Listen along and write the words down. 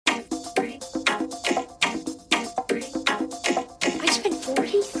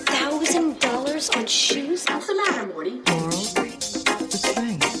shoes? What's the matter, Morty? Laurel, the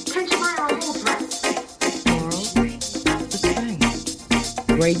spring. Can't you buy our whole dress? Laurel, the spring.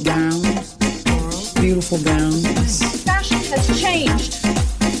 Great gowns, Laurel, beautiful gowns. Fashion has changed.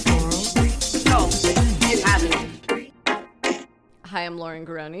 Laurel, No, it hasn't. Hi, I'm Lauren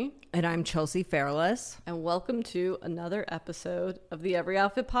Garoni. And I'm Chelsea Fairless. And welcome to another episode of the Every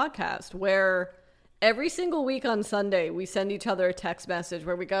Outfit Podcast, where every single week on Sunday, we send each other a text message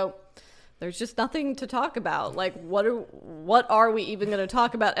where we go, there's just nothing to talk about. Like, what are we even going to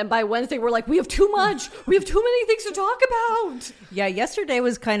talk about? And by Wednesday, we're like, we have too much. We have too many things to talk about. Yeah, yesterday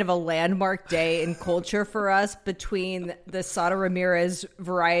was kind of a landmark day in culture for us between the Sara Ramirez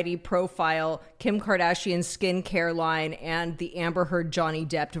variety profile, Kim Kardashian's skincare line, and the Amber Heard Johnny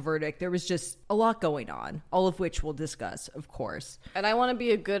Depp verdict. There was just a lot going on, all of which we'll discuss, of course. And I want to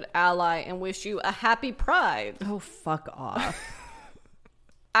be a good ally and wish you a happy Pride. Oh, fuck off.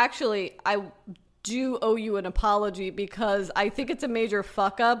 Actually, I do owe you an apology because I think it's a major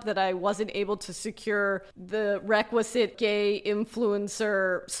fuck up that I wasn't able to secure the requisite gay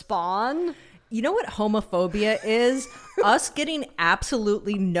influencer spawn. You know what homophobia is? Us getting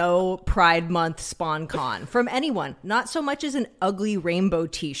absolutely no Pride Month SpawnCon from anyone. Not so much as an ugly rainbow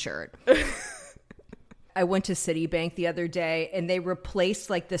t-shirt. I went to Citibank the other day and they replaced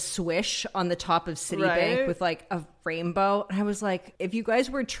like the swish on the top of Citibank with like a rainbow. And I was like, if you guys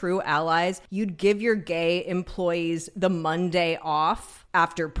were true allies, you'd give your gay employees the Monday off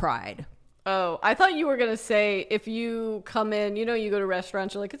after Pride. Oh, I thought you were going to say if you come in, you know, you go to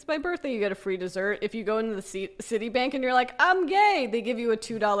restaurants, you're like, it's my birthday, you get a free dessert. If you go into the Citibank and you're like, I'm gay, they give you a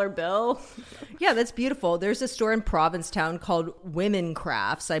 $2 bill. Yeah, that's beautiful. There's a store in Provincetown called Women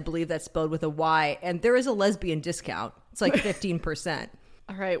Crafts. I believe that's spelled with a Y. And there is a lesbian discount. It's like 15%.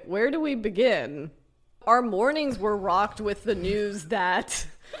 All right, where do we begin? Our mornings were rocked with the news that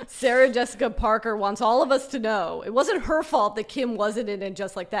Sarah Jessica Parker wants all of us to know it wasn't her fault that Kim wasn't in it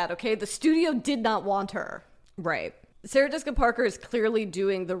just like that, okay? The studio did not want her. Right. Sarah Jessica Parker is clearly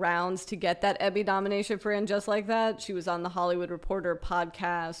doing the rounds to get that Emmy nomination for And Just Like That. She was on the Hollywood Reporter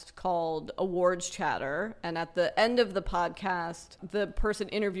podcast called Awards Chatter. And at the end of the podcast, the person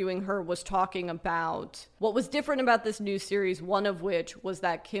interviewing her was talking about what was different about this new series, one of which was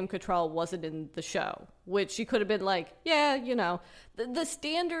that Kim Cattrall wasn't in the show, which she could have been like, yeah, you know, the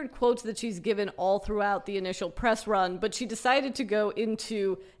standard quotes that she's given all throughout the initial press run, but she decided to go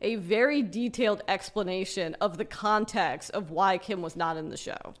into a very detailed explanation of the context of why Kim was not in the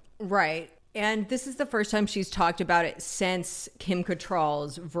show. Right. And this is the first time she's talked about it since Kim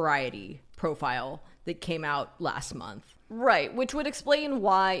Cattrall's variety profile that came out last month. Right, which would explain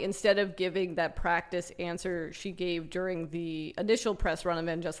why instead of giving that practice answer she gave during the initial press run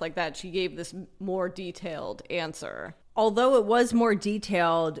event just like that, she gave this more detailed answer. Although it was more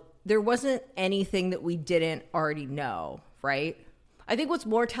detailed, there wasn't anything that we didn't already know, right? I think what's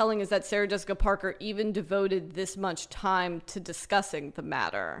more telling is that Sarah Jessica Parker even devoted this much time to discussing the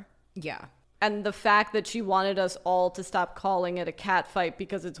matter. Yeah. And the fact that she wanted us all to stop calling it a catfight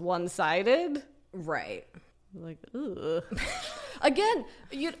because it's one-sided. Right. Like, ugh. Again,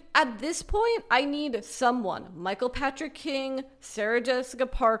 at this point, I need someone. Michael Patrick King, Sarah Jessica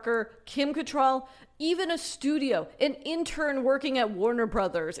Parker, Kim Cattrall, even a studio, an intern working at Warner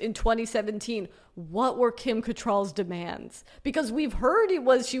Brothers in 2017. What were Kim Cattrall's demands? Because we've heard it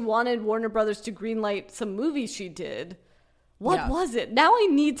was she wanted Warner Brothers to greenlight some movies she did. What was it? Now I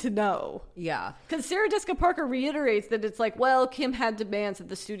need to know. Yeah. Because Sarah Jessica Parker reiterates that it's like, well, Kim had demands that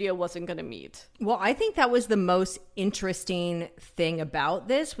the studio wasn't going to meet. Well, I think that was the most interesting thing about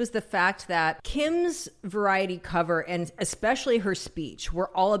this was the fact that Kim's variety cover and especially her speech were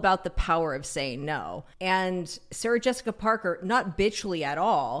all about the power of saying no. And Sarah Jessica Parker, not bitchly at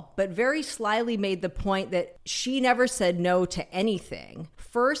all, but very slyly made the point that she never said no to anything.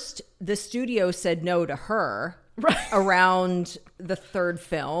 First, the studio said no to her. Right. Around the third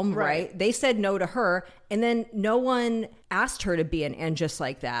film, right? They said no to her, and then no one asked her to be in And Just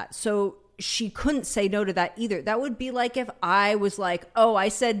Like That. So she couldn't say no to that either. That would be like if I was like, oh, I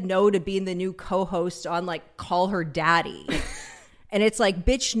said no to being the new co-host on like Call Her Daddy. And it's like,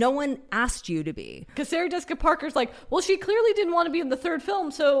 bitch, no one asked you to be. Because Sarah Jessica Parker's like, well, she clearly didn't want to be in the third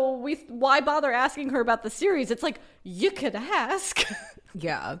film, so why bother asking her about the series? It's like, you could ask.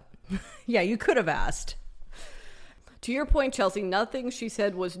 Yeah. Yeah, you could have asked. To your point, Chelsea, nothing she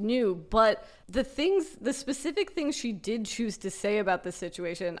said was new, but the specific things she did choose to say about the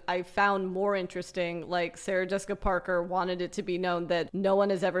situation, I found more interesting. Like Sarah Jessica Parker wanted it to be known that no one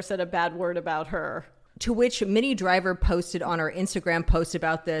has ever said a bad word about her. To which Minnie Driver posted on her Instagram post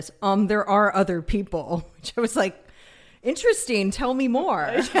about this, there are other people. Which I was like, Interesting. Tell me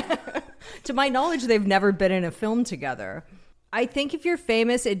more. To my knowledge, they've never been in a film together. I think if you're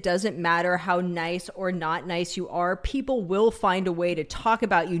famous, it doesn't matter how nice or not nice you are. People will find a way to talk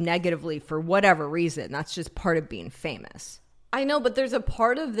about you negatively for whatever reason. That's just part of being famous. I know, but there's a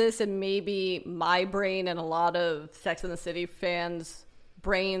part of this, and maybe my brain and a lot of Sex and the City fans'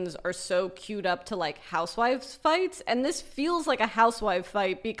 brains are so queued up to like housewives fights, and this feels like a housewife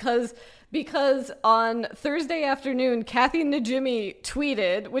fight because on Thursday afternoon, Kathy Najimy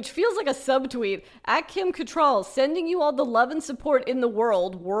tweeted, which feels like a subtweet, at Kim Cattrall, sending you all the love and support in the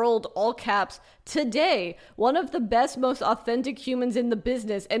world, all caps, today. One of the best, most authentic humans in the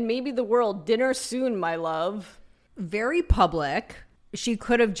business, and maybe the world. Dinner soon, my love. Very public. She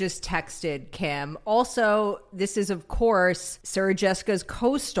could have just texted Kim. Also, this is, of course, Sarah Jessica's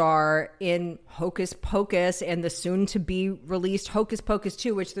co-star in Hocus Pocus and the soon-to-be released Hocus Pocus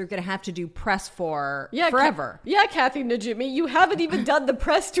 2, which they're going to have to do press for forever. Kathy Najimy, you haven't even done the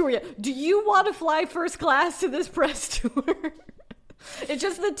press tour yet. Do you want to fly first class to this press tour? It's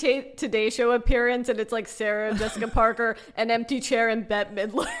just the Today Show appearance, and it's like Sarah Jessica Parker, an empty chair, and Bette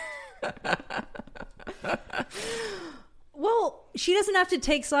Midler. Well, she doesn't have to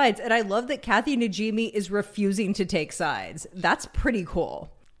take sides, and I love that Kathy Najimy is refusing to take sides. That's pretty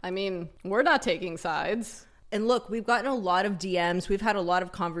cool. I mean, we're not taking sides. And look, we've gotten a lot of DMs. We've had a lot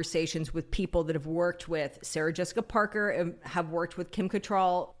of conversations with people that have worked with Sarah Jessica Parker and have worked with Kim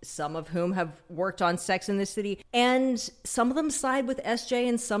Cattrall, some of whom have worked on Sex and the City. And some of them side with SJ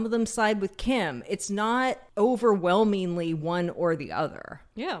and some of them side with Kim. It's not overwhelmingly one or the other.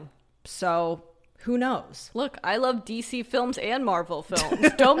 Yeah. So who knows? Look, I love DC films and Marvel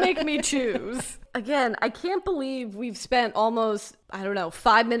films. Don't make me choose. Again, I can't believe we've spent almost,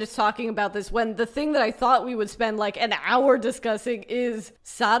 5 minutes talking about this when the thing that I thought we would spend like an hour discussing is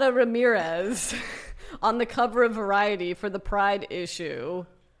Sada Ramirez on the cover of Variety for the Pride issue.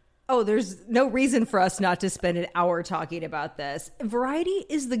 Oh, there's no reason for us not to spend an hour talking about this. Variety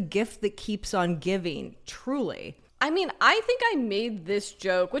is the gift that keeps on giving, truly. I mean, I think I made this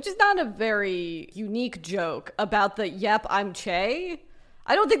joke, which is not a very unique joke, about the yep, I'm Che.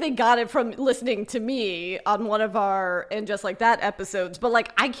 I don't think they got it from listening to me on one of our And Just Like That episodes, but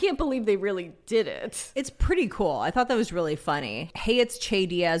like, I can't believe they really did it. It's pretty cool. I thought that was really funny. Hey, it's Che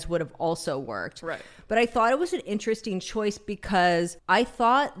Diaz would have also worked. Right. But I thought it was an interesting choice because I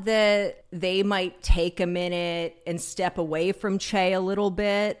thought that they might take a minute and step away from Che a little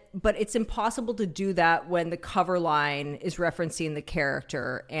bit, but it's impossible to do that when the cover line is referencing the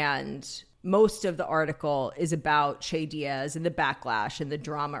character and most of the article is about Che Diaz and the backlash and the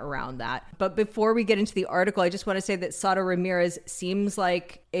drama around that. But before we get into the article, I just want to say that Sada Ramirez seems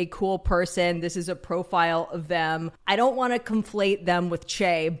like a cool person. This is a profile of them. I don't want to conflate them with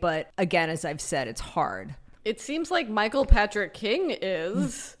Che, but again, as I've said, it's hard. It seems like Michael Patrick King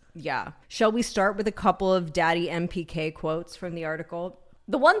is. Yeah. Shall we start with a couple of Daddy MPK quotes from the article?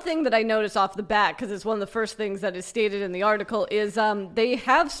 The one thing that I noticed off the bat, because it's one of the first things that is stated in the article, is they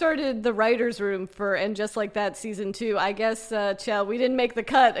have started the writer's room for And Just Like That season 2. I guess, Chell, we didn't make the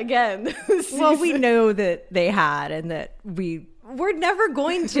cut again. Well, we know that they had and that we're never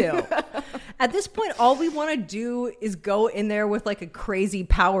going to. At this point, all we want to do is go in there with like a crazy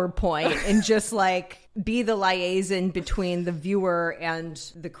PowerPoint and just like be the liaison between the viewer and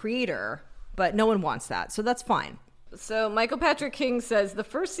the creator. But no one wants that, so that's fine. So Michael Patrick King says the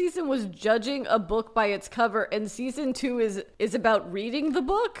first season was judging a book by its cover, and season 2 is about reading the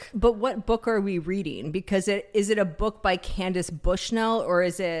book. But what book are we reading? Because is it a book by Candace Bushnell or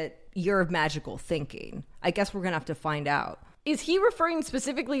is it Year of Magical Thinking? I guess we're gonna have to find out. Is he referring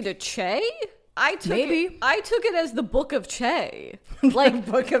specifically to Che? I took it as the Book of Che. Like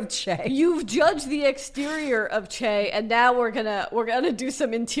Book of Che. You've judged the exterior of Che, and now we're gonna do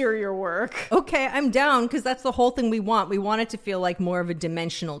some interior work. Okay, I'm down because that's the whole thing we want. We want it to feel like more of a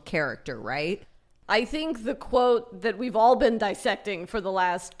dimensional character, right? I think the quote that we've all been dissecting for the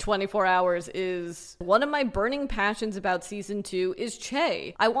last 24 hours is, one of my burning passions about season 2 is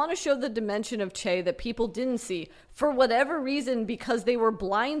Che. I want to show the dimension of Che that people didn't see. For whatever reason, because they were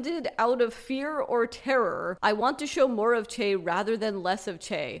blinded out of fear or terror, I want to show more of Che rather than less of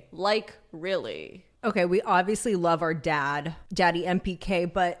Che. Like, really. Okay, we obviously love our Daddy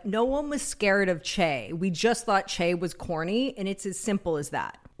MPK, but no one was scared of Che. We just thought Che was corny, and it's as simple as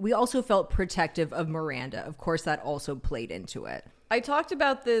that. We also felt protective of Miranda. Of course, that also played into it. I talked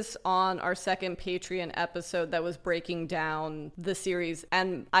about this on our second Patreon episode that was breaking down the series,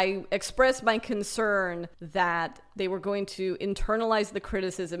 and I expressed my concern that they were going to internalize the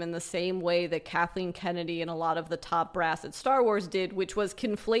criticism in the same way that Kathleen Kennedy and a lot of the top brass at Star Wars did, which was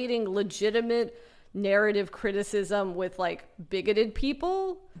conflating legitimate narrative criticism with like bigoted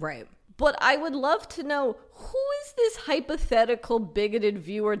people. Right. But I would love to know, who is this hypothetical bigoted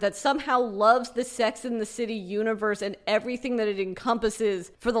viewer that somehow loves the Sex and the City universe and everything that it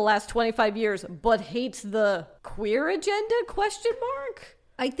encompasses for the last 25 years, but hates the queer agenda? ?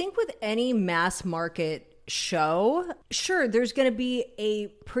 I think with any mass market show, sure, there's going to be a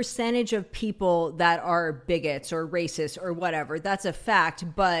percentage of people that are bigots or racist or whatever. That's a fact,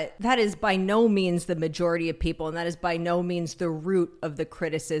 but that is by no means the majority of people, and that is by no means the root of the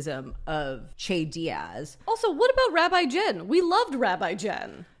criticism of Che Diaz. Also, what about Rabbi Jen? We loved Rabbi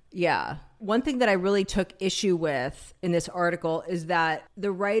Jen. Yeah. One thing that I really took issue with in this article is that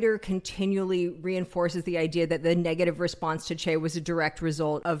the writer continually reinforces the idea that the negative response to Che was a direct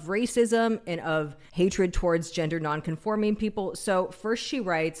result of racism and of hatred towards gender nonconforming people. So first she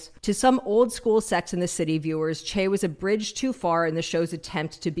writes, to some old school Sex and the City viewers, Che was a bridge too far in the show's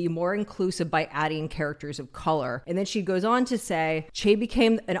attempt to be more inclusive by adding characters of color. And then she goes on to say, Che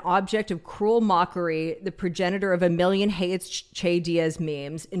became an object of cruel mockery, the progenitor of a million hates Che Diaz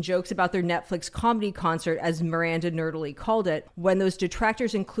memes and jokes about their Netflix comedy concert, as Miranda nerdily called it. When those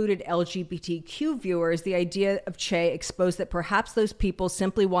detractors included LGBTQ viewers, the idea of Che exposed that perhaps those people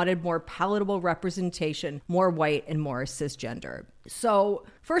simply wanted more palatable representation, more white and more cisgender. So,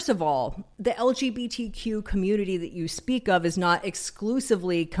 first of all, the LGBTQ community that you speak of is not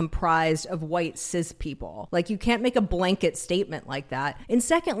exclusively comprised of white cis people. Like, you can't make a blanket statement like that. And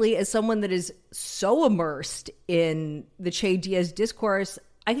secondly, as someone that is so immersed in the Che Diaz discourse,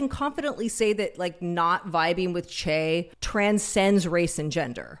 I can confidently say that, like, not vibing with Che transcends race and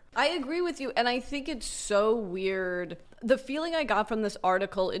gender. I agree with you, and I think it's so weird. The feeling I got from this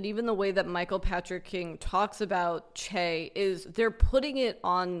article, and even the way that Michael Patrick King talks about Che, is they're putting it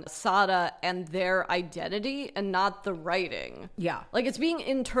on Sada and their identity and not the writing. Yeah. Like, it's being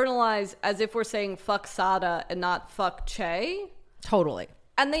internalized as if we're saying fuck Sada and not fuck Che. Totally.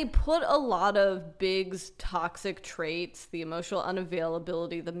 And they put a lot of Big's toxic traits, the emotional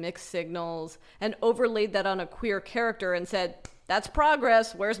unavailability, the mixed signals, and overlaid that on a queer character and said, that's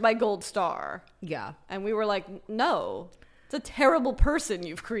progress. Where's my gold star? Yeah. And we were like, no, it's a terrible person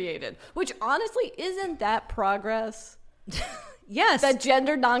you've created. Which honestly, isn't that progress? Yes. That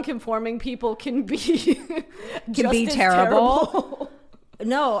gender nonconforming people can be just be as terrible.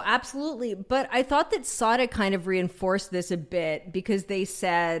 No, absolutely. But I thought that Sada kind of reinforced this a bit because they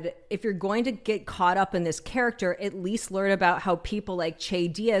said, if you're going to get caught up in this character, at least learn about how people like Che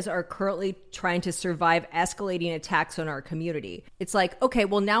Diaz are currently trying to survive escalating attacks on our community. It's like, okay,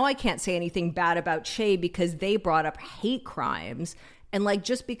 well, now I can't say anything bad about Che because they brought up hate crimes. And like,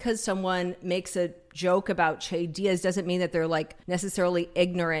 just because someone makes a joke about Che Diaz doesn't mean that they're like necessarily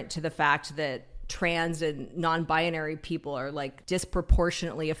ignorant to the fact that trans and non-binary people are like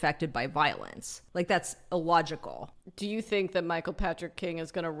disproportionately affected by violence. Like, that's illogical. Do you think that Michael Patrick King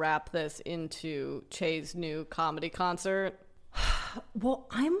is going to wrap this into Che's new comedy concert? Well,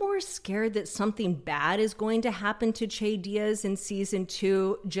 I'm more scared that something bad is going to happen to Che Diaz in season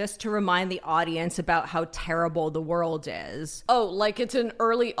 2, just to remind the audience about how terrible the world is. Oh, like it's an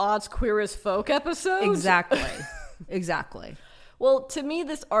early aughts Queer as Folk episode? Exactly. Exactly. Well, to me,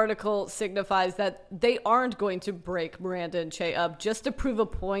 this article signifies that they aren't going to break Miranda and Che up just to prove a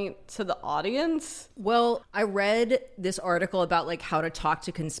point to the audience. Well, I read this article about like how to talk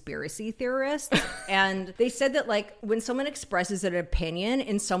to conspiracy theorists, and they said that like when someone expresses an opinion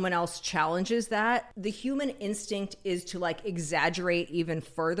and someone else challenges that, the human instinct is to like exaggerate even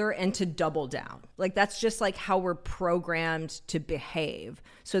further and to double down. Like, that's just like how we're programmed to behave.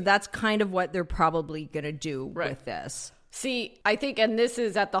 So that's kind of what they're probably going to do with this. See, I think, and this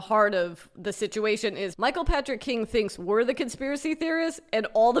is at the heart of the situation, is Michael Patrick King thinks we're the conspiracy theorists, and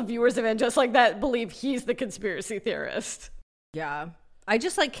all the viewers of And Just Like That believe he's the conspiracy theorist. Yeah. I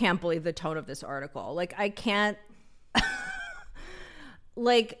just like can't believe the tone of this article. Like, I can't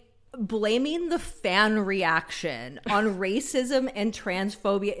like blaming the fan reaction on racism and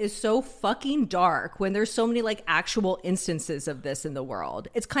transphobia is so fucking dark when there's so many like actual instances of this in the world.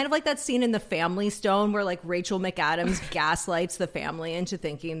 It's kind of like that scene in The Family Stone where like Rachel McAdams gaslights the family into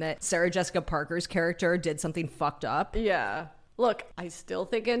thinking that Sarah Jessica Parker's character did something fucked up. Yeah. Look, I still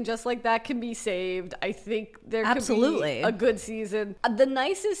think And Just Like That can be saved. I think there could Absolutely. be a good season. The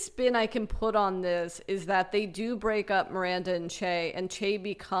nicest spin I can put on this is that they do break up Miranda and Che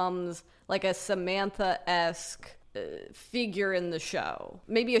becomes like a Samantha-esque figure in the show.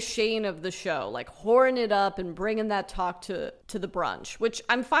 Maybe a Shane of the show, like whoring it up and bringing that talk to the brunch, which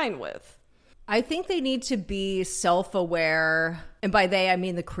I'm fine with. I think they need to be self-aware, and by they I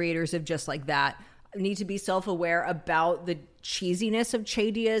mean the creators of Just Like That, need to be self-aware about the cheesiness of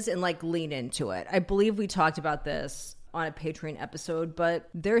Che Diaz and like lean into it. I believe we talked about this on a Patreon episode, but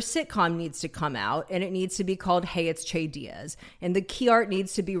their sitcom needs to come out and it needs to be called Hey, It's Che Diaz. And the key art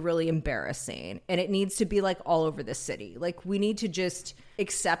needs to be really embarrassing and it needs to be like all over the city. Like we need to just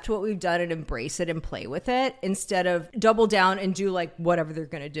accept what we've done and embrace it and play with it instead of double down and do like whatever they're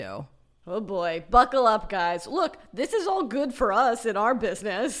going to do. Oh boy, buckle up, guys. Look, this is all good for us in our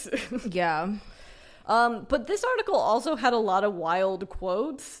business. Yeah. But this article also had a lot of wild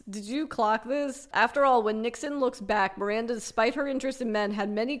quotes. Did you clock this? After all, when Nixon looks back, Miranda, despite her interest in men, had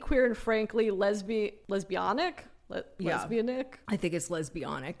many queer and frankly lesbianic? Lesbianic? I think it's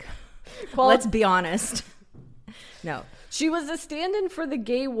lesbianic. Well, Let's be honest. No. She was a stand-in for the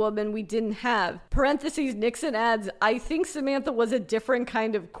gay woman we didn't have. Parentheses, Nixon adds, I think Samantha was a different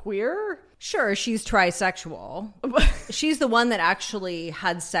kind of queer. Sure, she's trisexual. She's the one that actually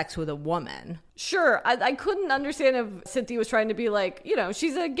had sex with a woman. Sure, I couldn't understand if Cynthia was trying to be like, you know,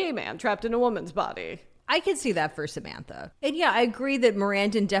 she's a gay man trapped in a woman's body. I could see that for Samantha. And yeah, I agree that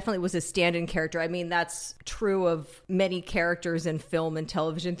Miranda definitely was a stand-in character. I mean, that's true of many characters in film and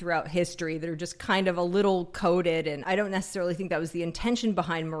television throughout history that are just kind of a little coded. And I don't necessarily think that was the intention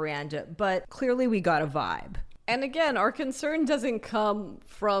behind Miranda, but clearly we got a vibe. And again, our concern doesn't come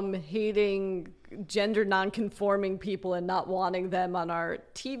from hating gender non-conforming people and not wanting them on our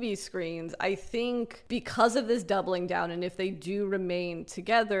TV screens. I think because of this doubling down, and if they do remain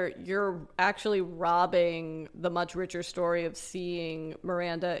together, you're actually robbing the much richer story of seeing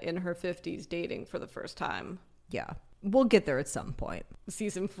Miranda in her 50s dating for the first time. Yeah. We'll get there at some point.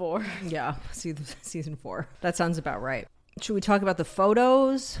 Season 4. Yeah, season 4. That sounds about right. Should we talk about the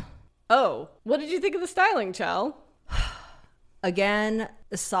photos? Oh, what did you think of the styling, Chell? Again,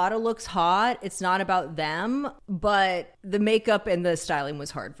 Asada looks hot. It's not about them, but the makeup and the styling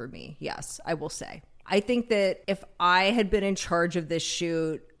was hard for me. Yes, I will say. I think that if I had been in charge of this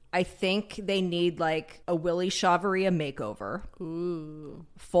shoot, I think they need like a Willie Chavaria makeover. Ooh.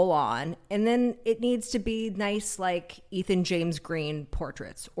 Full on. And then it needs to be nice like Ethan James Green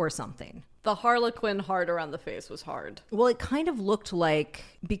portraits or something. The Harlequin heart around the face was hard. Well, it kind of looked like,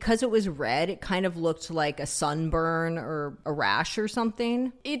 because it was red, it kind of looked like a sunburn or a rash or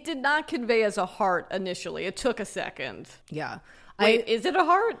something. It did not convey as a heart initially. It took a second. Yeah. Wait, is it a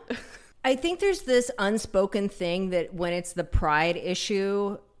heart? I think there's this unspoken thing that when it's the Pride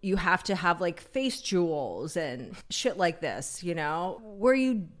issue, you have to have like face jewels and shit like this, you know, where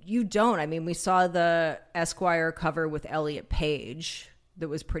you don't. I mean, we saw the Esquire cover with Elliot Page that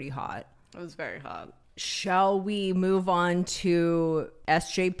was pretty hot. It was very hot. Shall we move on to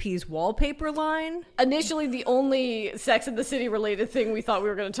SJP's wallpaper line? Initially, the only Sex and the City related thing we thought we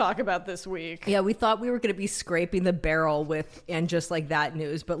were going to talk about this week. Yeah, we thought we were going to be scraping the barrel with And Just Like That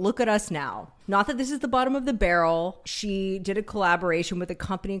news, but look at us now. Not that this is the bottom of the barrel. She did a collaboration with a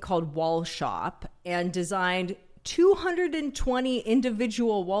company called Wall Shop and designed 220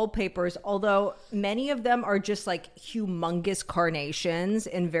 individual wallpapers, although many of them are just like humongous carnations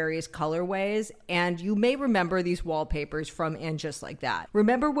in various colorways. And you may remember these wallpapers from And Just Like That.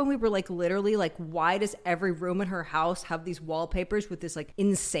 Remember when we were like literally like, why does every room in her house have these wallpapers with this like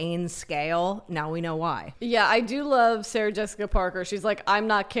insane scale? Now we know why. Yeah, I do love Sarah Jessica Parker. She's like, I'm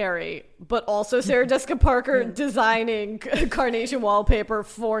not Carrie, but also Sarah Jessica Parker designing carnation wallpaper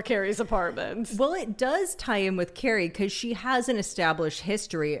for Carrie's apartment. Well, it does tie in with Carrie because she has an established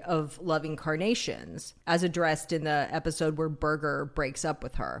history of loving carnations, as addressed in the episode where Berger breaks up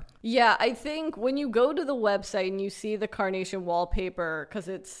with her. Yeah, I think when you go to the website and you see the carnation wallpaper, because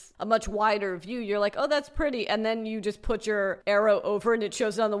it's a much wider view, you're like, oh, that's pretty. And then you just put your arrow over and it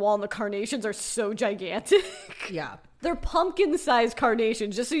shows it on the wall and the carnations are so gigantic. Yeah. They're pumpkin-sized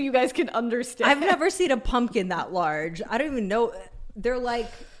carnations, just so you guys can understand. I've never seen a pumpkin that large. I don't even know. They're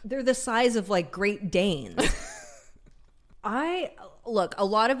the size of like Great Danes. Look, a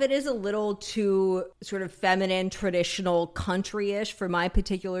lot of it is a little too sort of feminine, traditional, country-ish for my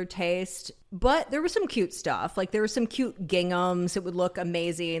particular taste. But there was some cute stuff. Like there were some cute ginghams. It would look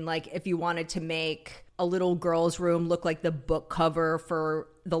amazing. Like if you wanted to make a little girl's room look like the book cover for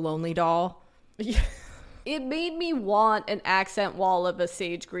The Lonely Doll. Yeah. It made me want an accent wall of a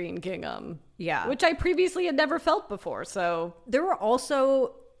sage green gingham. Yeah. Which I previously had never felt before, so. There were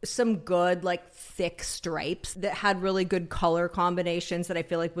also some good, like, thick stripes that had really good color combinations that I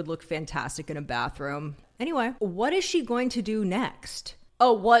feel like would look fantastic in a bathroom. Anyway, what is she going to do next?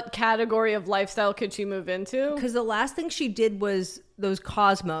 Oh, what category of lifestyle could she move into? Because the last thing she did was those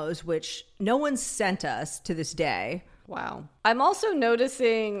Cosmos, which no one sent us to this day. Wow. I'm also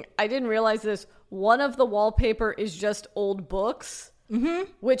noticing, I didn't realize this, one of the wallpaper is just old books.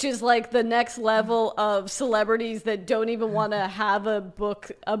 which is like the next level of celebrities that don't even want to have a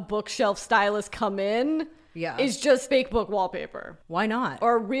bookshelf stylist come in. Yeah. Is just fake book wallpaper. Why not?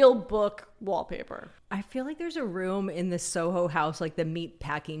 Or real book wallpaper. I feel like there's a room in the Soho house, like the meat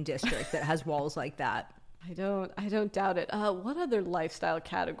packing district, that has walls like that. I don't doubt it. What other lifestyle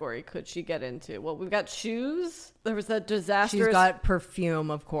category could she get into? Well, we've got shoes. There was that disastrous... She's got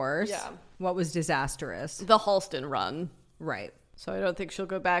perfume, of course. Yeah. What was disastrous? The Halston run. Right. So I don't think she'll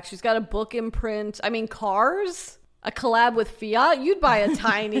go back. She's got a book imprint. I mean, cars? A collab with Fiat? You'd buy a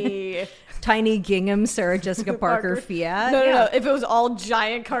tiny... Tiny gingham Sarah Jessica Parker Fiat. No. If it was all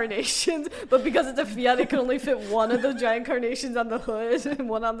giant carnations, but because it's a Fiat, it can only fit one of the giant carnations on the hood and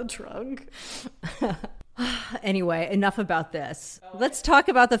one on the trunk. Anyway, enough about this. Let's talk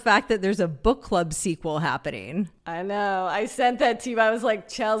about the fact that there's a book club sequel happening. I know. I sent that to you. I was like,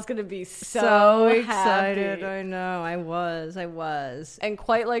 Chel's going to be so excited. happy. I know. I was. And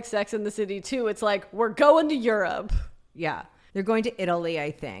quite like Sex and the City, too. It's like, we're going to Europe. Yeah. They're going to Italy, I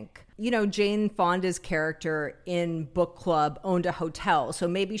think. You know, Jane Fonda's character in Book Club owned a hotel, so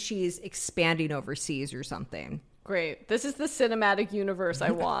maybe she's expanding overseas or something. Great. This is the cinematic universe I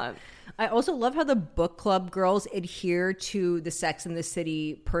want. I also love how the Book Club girls adhere to the Sex and the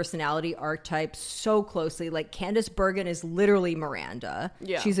City personality archetype so closely. Like, Candace Bergen is literally Miranda.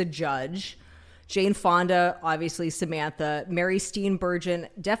 Yeah. She's a judge. Jane Fonda, obviously Samantha. Mary Steenburgen,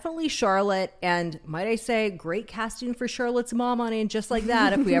 definitely Charlotte. And might I say, great casting for Charlotte's mom on And Just Like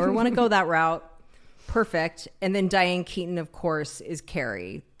That, if we ever want to go that route. Perfect. And then Diane Keaton, of course, is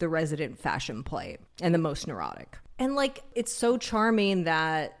Carrie, the resident fashion plate and the most neurotic. And like, it's so charming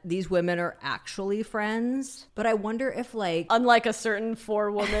that these women are actually friends. But I wonder if like... Unlike a certain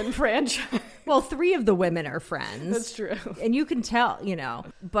 4-woman franchise. Well, 3 of the women are friends. That's true. And you can tell, you know.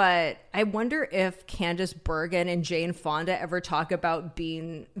 But I wonder if Candace Bergen and Jane Fonda ever talk about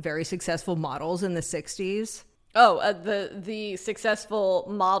being very successful models in the 60s. Oh, the successful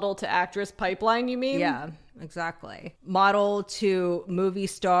model to actress pipeline, you mean? Yeah, exactly. Model to movie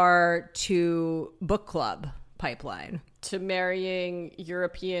star to book club pipeline. To marrying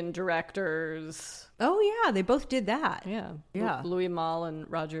European directors. Oh, yeah, they both did that. Yeah. Louis Malle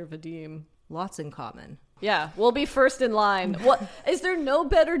and Roger Vadim. Lots in common. Yeah, we'll be first in line. What is there no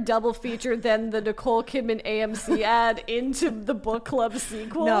better double feature than the Nicole Kidman AMC ad into the book club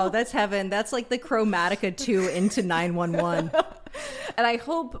sequel? No, that's heaven. That's like the Chromatica 2 into 911. And I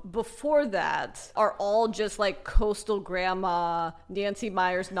hope before that are all just like Coastal Grandma, Nancy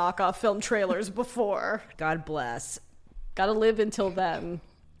Meyers knockoff film trailers before. God bless. Gotta live until then.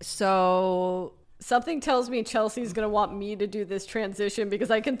 So something tells me Chelsea's gonna want me to do this transition because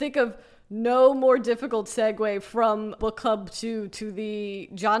I can think of no more difficult segue from book club to the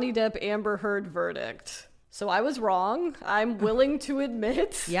Johnny Depp Amber Heard verdict. So I was wrong. I'm willing to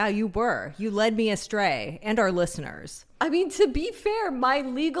admit. Yeah, you were. You led me astray and our listeners. I mean, to be fair, my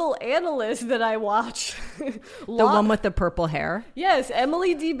legal analyst that I watch. The one with the purple hair? Yes,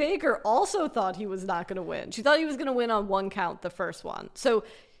 Emily D. Baker also thought he was not going to win. She thought he was going to win on one count, the first one. So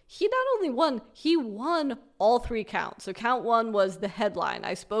he not only won, he won all 3 counts. So count 1 was the headline.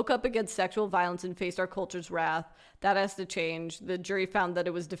 I spoke up against sexual violence and faced our culture's wrath. That has to change. The jury found that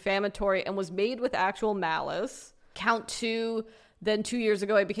it was defamatory and was made with actual malice. Count 2, then 2 years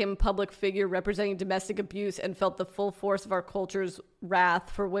ago, I became a public figure representing domestic abuse and felt the full force of our culture's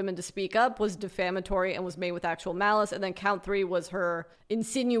wrath for women to speak up was defamatory and was made with actual malice. And then count 3 was her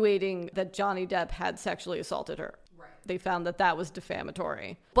insinuating that Johnny Depp had sexually assaulted her. They found that that was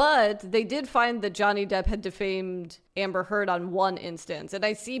defamatory. But they did find that Johnny Depp had defamed Amber Heard on one instance. And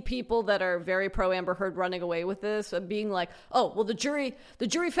I see people that are very pro Amber Heard running away with this and being like, oh, well, the jury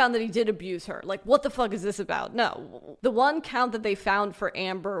found that he did abuse her. Like, what the fuck is this about? No. The one count that they found for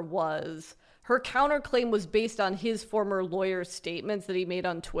Amber was her counterclaim was based on his former lawyer's statements that he made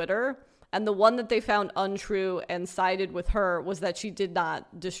on Twitter. And the one that they found untrue and sided with her was that she did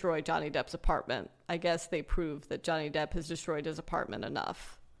not destroy Johnny Depp's apartment. I guess they proved that Johnny Depp has destroyed his apartment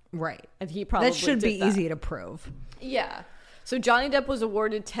enough. Right. And he probably that should did be that. easy to prove. Yeah. So Johnny Depp was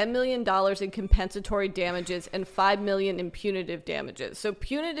awarded $10 million in compensatory damages and $5 million in punitive damages. So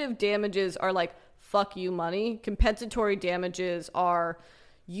punitive damages are like, fuck you money. Compensatory damages are,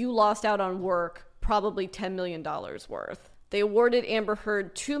 you lost out on work, probably $10 million worth. They awarded Amber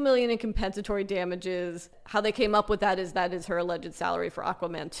Heard $2 million in compensatory damages. How they came up with that is her alleged salary for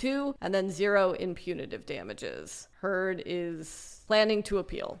Aquaman 2, and then 0 in punitive damages. Heard is planning to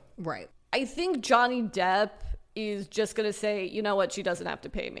appeal. Right. I think Johnny Depp is just going to say, you know what, she doesn't have to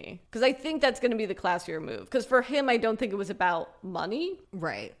pay me. Because I think that's going to be the classier move. Because for him, I don't think it was about money.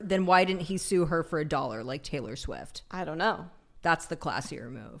 Right. Then why didn't he sue her for $1 like Taylor Swift? I don't know. That's the classier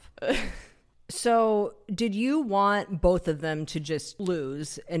move. So did you want both of them to just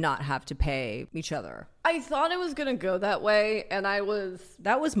lose and not have to pay each other? I thought it was going to go that way, and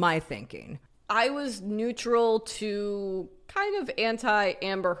That was my thinking. I was neutral to kind of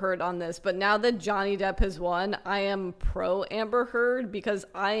anti-Amber Heard on this, but now that Johnny Depp has won, I am pro-Amber Heard because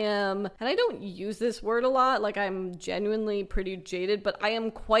I am, and I don't use this word a lot, like I'm genuinely pretty jaded, but I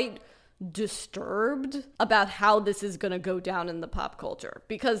am quite disturbed about how this is going to go down in the pop culture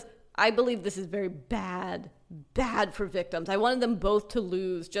because I believe this is very bad for victims. I wanted them both to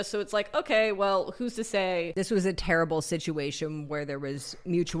lose just so it's like, okay, well, who's to say? This was a terrible situation where there was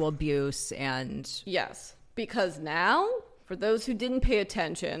mutual abuse and... Yes, because now, for those who didn't pay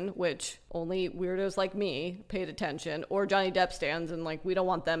attention, which only weirdos like me paid attention, or Johnny Depp stands and like, we don't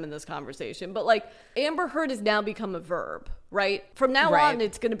want them in this conversation, but like Amber Heard has now become a verb, right? From now on,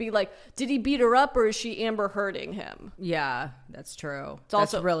 it's going to be like, did he beat her up or is she Amber Hearding him? Yeah, that's true. That's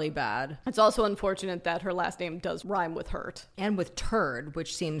also really bad. It's also unfortunate that her last name does rhyme with hurt. And with turd,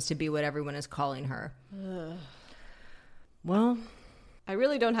 which seems to be what everyone is calling her. Well, I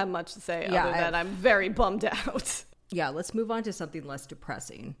really don't have much to say other than I'm very bummed out. Yeah, let's move on to something less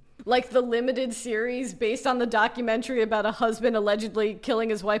depressing. Like the limited series based on the documentary about a husband allegedly killing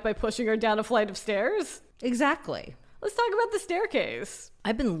his wife by pushing her down a flight of stairs? Exactly. Let's talk about The Staircase.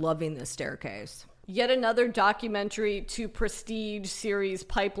 I've been loving The Staircase. Yet another documentary to prestige series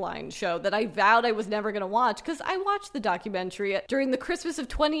pipeline show that I vowed I was never going to watch because I watched the documentary during the Christmas of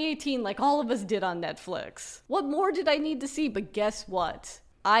 2018 like all of us did on Netflix. What more did I need to see? But guess what?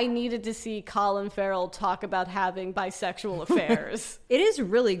 I needed to see Colin Farrell talk about having bisexual affairs. It is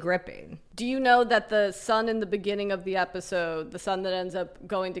really gripping. Do you know that the son in the beginning of the episode, the son that ends up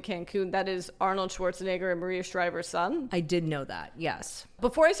going to Cancun, that is Arnold Schwarzenegger and Maria Shriver's son? I did know that, yes.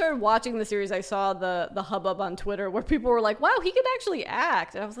 Before I started watching the series, I saw the hubbub on Twitter where people were like, wow, he can actually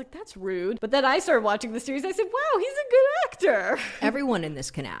act. And I was like, that's rude. But then I started watching the series. I said, wow, he's a good actor. Everyone in this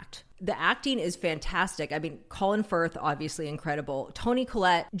can act. The acting is fantastic. I mean, Colin Firth, obviously incredible. Toni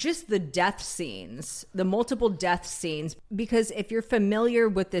Collette, just the death scenes, the multiple death scenes. Because if you're familiar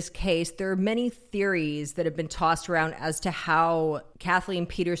with this case, there are many theories that have been tossed around as to how Kathleen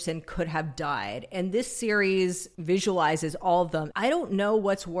Peterson could have died. And this series visualizes all of them. I don't know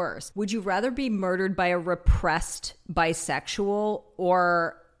what's worse. Would you rather be murdered by a repressed bisexual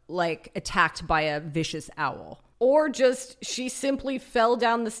or like attacked by a vicious owl? Or just she simply fell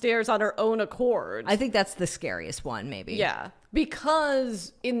down the stairs on her own accord. I think that's the scariest one, maybe. Yeah.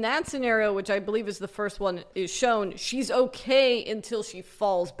 Because in that scenario, which I believe is the first one is shown, she's okay until she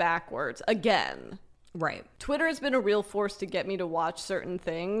falls backwards again. Right. Twitter has been a real force to get me to watch certain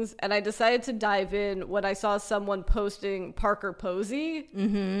things, and I decided to dive in when I saw someone posting Parker Posey,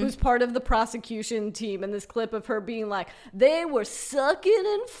 who's part of the prosecution team, and this clip of her being like, they were sucking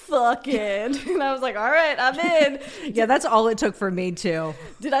and fucking. And I was like, all right, I'm in. Yeah, that's all it took for me, too.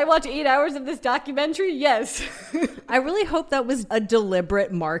 Did I watch 8 hours of this documentary? Yes. I really hope that was a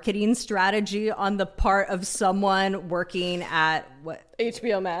deliberate marketing strategy on the part of someone working at what?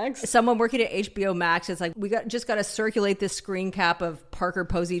 HBO Max. Someone working at HBO Max. It's like, just got to circulate this screen cap of Parker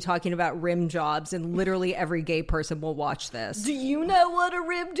Posey talking about rim jobs, and literally every gay person will watch this. Do you know what a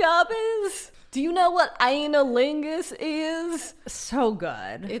rim job is? Do you know what analingus is? So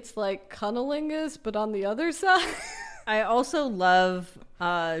good. It's like cunnilingus, but on the other side. I also love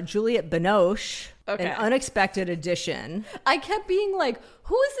Juliette Binoche, Okay. an unexpected addition. I kept being like,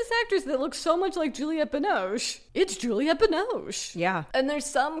 who is this actress that looks so much like Juliette Binoche? It's Juliette Binoche. Yeah. And there's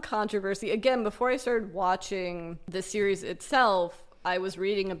some controversy. Again, before I started watching the series itself, I was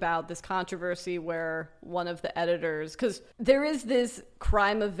reading about this controversy where one of the editors, because there is this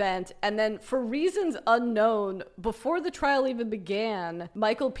crime event, and then for reasons unknown, before the trial even began,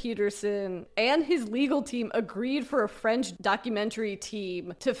 Michael Peterson and his legal team agreed for a French documentary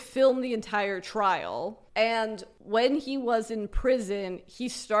team to film the entire trial. And when he was in prison, he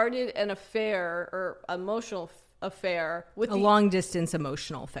started an affair, or emotional affair with a long distance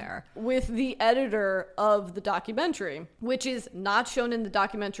emotional affair with the editor of the documentary, which is not shown in the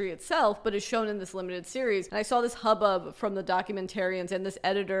documentary itself, but is shown in this limited series. And I saw this hubbub from the documentarians and this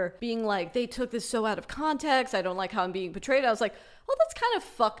editor being like, they took this so out of context. I don't like how I'm being portrayed. I was like, well, that's kind of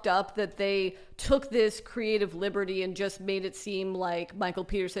fucked up that they took this creative liberty and just made it seem like Michael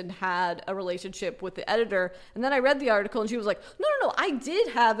Peterson had a relationship with the editor. And then I read the article and she was like, no, I did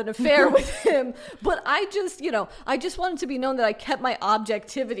have an affair with him, but I just, I just wanted to be known that I kept my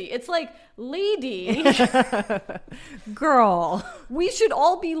objectivity. It's like, lady, Girl. we should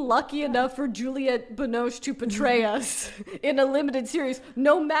all be lucky enough for Juliette Binoche to portray us in a limited series,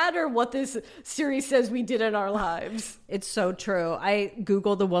 no matter what this series says we did in our lives. It's so true. I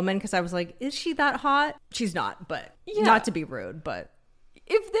Googled the woman because I was like, is she that hot? She's not, but Yeah. not to be rude, but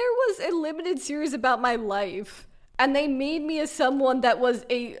If there was a limited series about my life and they made me as someone that was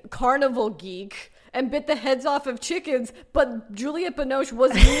a carnival geek and bit the heads off of chickens, but Juliette Binoche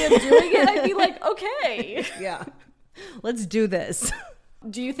was me and doing it, I'd be like, okay. yeah. Let's do this.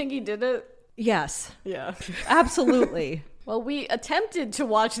 Do you think he did it? Yes, Yeah. absolutely. Well, we attempted to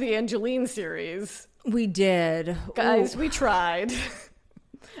watch the Angeline series. We did. Guys, Ooh. we tried.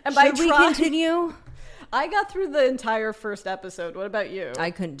 And by Should we try, continue? I got through the entire first episode. What about you?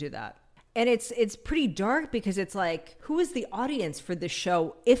 I couldn't do that. And it's pretty dark because it's like, who is the audience for this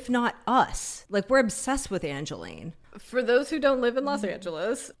show if not us? Like, we're obsessed with Angeline. For those who don't live in Los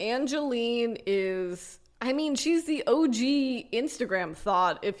Angeles, Angeline is, I mean, she's the OG Instagram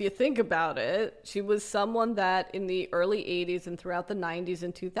thought, if you think about it. She was someone that in the early 80s and throughout the 90s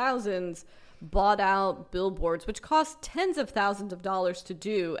and 2000s bought out billboards, which cost tens of thousands of dollars to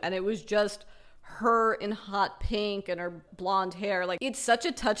do. And it was just her in hot pink and her blonde hair. Like, it's such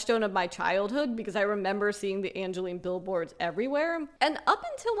a touchstone of my childhood because I remember seeing the Angeline billboards everywhere. And up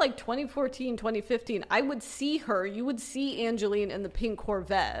until like 2014, 2015, I would see her. You would see Angeline in the pink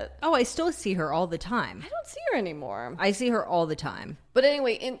Corvette. Oh, I still see her all the time. I don't see her anymore. I see her all the time. But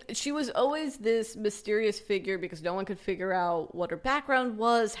anyway, she was always this mysterious figure because no one could figure out what her background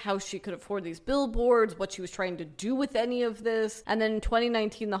was, how she could afford these billboards, what she was trying to do with any of this. And then in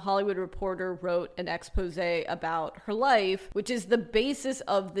 2019, The Hollywood Reporter wrote an expose about her life, which is the basis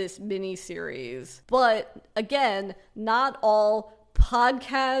of this mini-series. But again, not all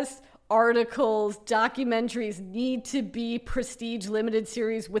podcasts, articles, documentaries need to be prestige limited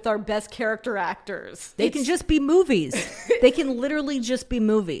series with our best character actors. They can just be movies. They can literally just be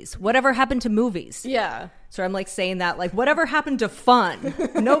movies. Whatever happened to movies? Yeah. So I'm like saying that, like, whatever happened to fun?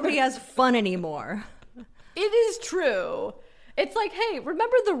 Nobody has fun anymore. It is true. It's like, hey,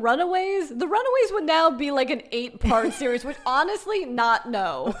 remember The Runaways? The Runaways would now be like an 8-part series, which honestly, not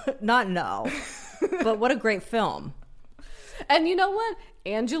no. Not no. But what a great film. And you know what?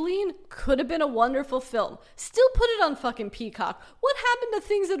 Angeline could have been a wonderful film. Still put it on fucking Peacock. What happened to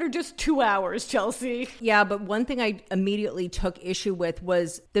things that are just 2 hours, Chelsea? Yeah, but one thing I immediately took issue with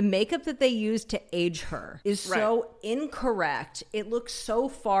was the makeup that they used to age her is so incorrect. It looks so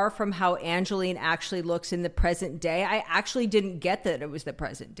far from how Angeline actually looks in the present day. I actually didn't get that it was the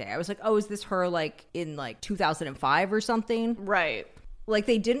present day. I was like, oh, is this her like in like 2005 or something? Right. Like,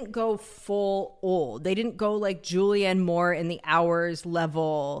 they didn't go full old. They didn't go like Julianne Moore in the Hours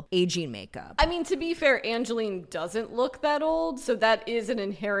level aging makeup. I mean, to be fair, Angeline doesn't look that old, so that is an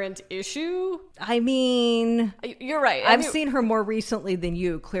inherent issue. I mean, You're right. I've seen her more recently than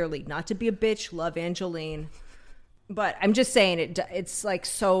you, clearly. Not to be a bitch, love Angeline. But I'm just saying it's like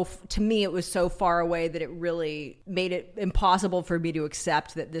so, to me, it was so far away that it really made it impossible for me to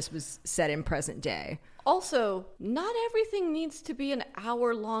accept that this was set in present day. Also, not everything needs to be an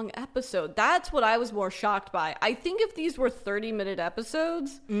hour-long episode. That's what I was more shocked by. I think if these were 30-minute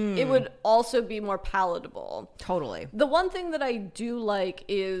episodes, it would also be more palatable. Totally. The one thing that I do like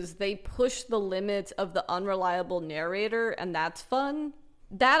is they push the limits of the unreliable narrator, and that's fun.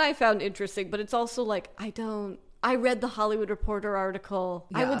 That I found interesting, but it's also like, I read the Hollywood Reporter article.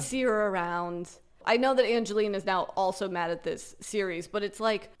 I Yeah. would see her around. I know that Angeline is now also mad at this series, but it's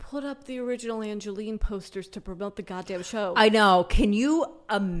like, put up the original Angeline posters to promote the goddamn show. I know. Can you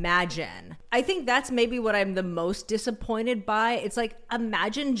imagine? I think that's maybe what I'm the most disappointed by. It's like,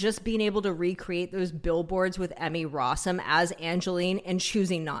 imagine just being able to recreate those billboards with Emmy Rossum as Angeline and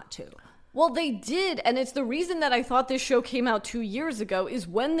choosing not to. Well, they did, and it's the reason that I thought this show came out 2 years ago is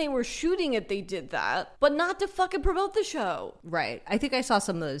when they were shooting it, they did that, but not to fucking promote the show. Right. I think I saw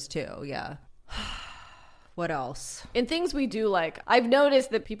some of those too. Yeah. What else? In things we do like, I've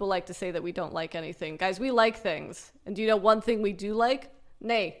noticed that people like to say that we don't like anything. Guys, we like things. And do you know one thing we do like?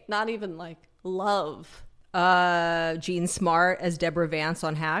 Nay, not even like. Love. Jean Smart as Deborah Vance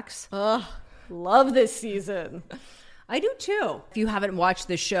on Hacks. Ugh, love this season. I do too. If you haven't watched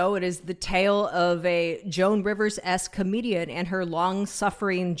the show, it is the tale of a Joan Rivers-esque comedian and her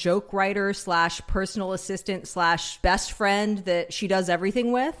long-suffering joke writer / personal assistant / best friend that she does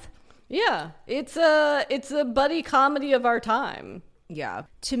everything with. Yeah, it's a buddy comedy of our time. Yeah.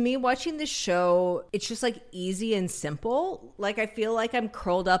 To me, watching this show, it's just like easy and simple. Like I feel like I'm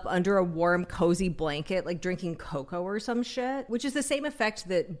curled up under a warm, cozy blanket, like drinking cocoa or some shit, which is the same effect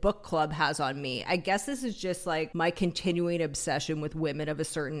that book club has on me. I guess this is just like my continuing obsession with women of a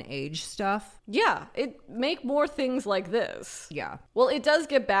certain age stuff. Yeah, make more things like this. Yeah. Well, it does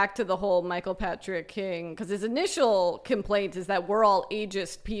get back to the whole Michael Patrick King, because his initial complaint is that we're all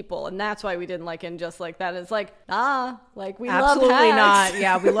ageist people, and that's why we didn't like him just like that. And it's like, we Absolutely love hacks. not.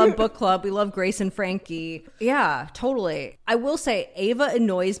 Yeah, we love book club. We love Grace and Frankie. Yeah, totally. I will say Ava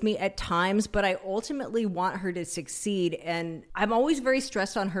annoys me at times, but I ultimately want her to succeed, and I'm always very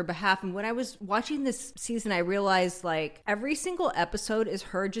stressed on her behalf. And when I was watching this season, I realized like every single episode is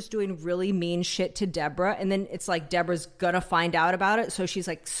her just doing really mean shit to Deborah, and then it's like Deborah's gonna find out about it, so she's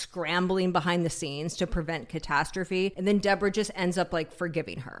like scrambling behind the scenes to prevent catastrophe, and then Deborah just ends up like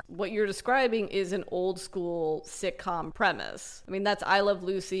forgiving her. What you're describing is an old school sitcom premise. I mean, that's I Love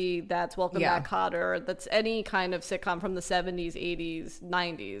Lucy, that's Welcome Back Kotter, that's any kind of sitcom from the 70s, 80s,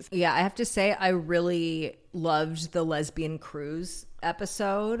 90s. Yeah, I have to say I really loved the lesbian cruise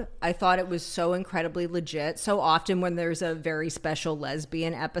episode. I thought it was so incredibly legit. So often when there's a very special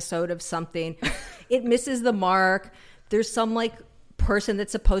lesbian episode of something, it misses the mark. There's some like person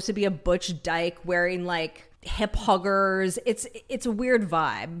that's supposed to be a butch dyke wearing like hip huggers. It's a weird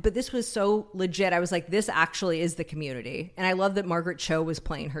vibe, but this was so legit. I was like, this actually is the Community. And I love that Margaret Cho was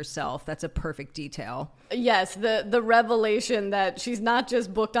playing herself. That's a perfect detail. Yes, the revelation that she's not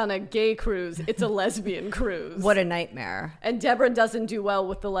just booked on a gay cruise, it's a lesbian cruise. What a nightmare. And Deborah doesn't do well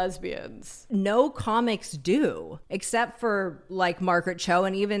with the lesbians. No comics do, except for like Margaret Cho,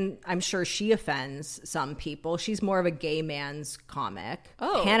 and even I'm sure she offends some people. She's more of a gay man's comic.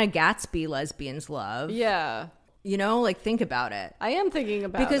 Oh. Hannah Gatsby lesbians love. Yeah. You know, like think about it. I am thinking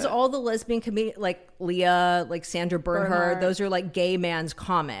about it. Because all the lesbian comedians, like Leah, like Sandra Bernhard, those are like gay man's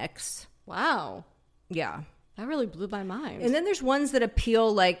comics. Wow. Yeah. That really blew my mind. And then there's ones that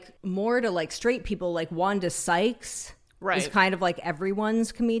appeal like more to like straight people, like Wanda Sykes. Right. Is kind of like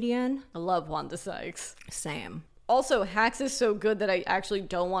everyone's comedian. I love Wanda Sykes. Same. Also, Hacks is so good that I actually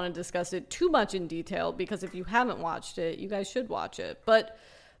don't want to discuss it too much in detail, because if you haven't watched it, you guys should watch it. But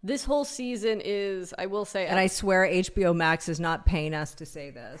this whole season is, I will say... And I swear HBO Max is not paying us to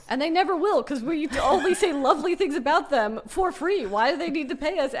say this. And they never will, because we only say lovely things about them for free. Why do they need to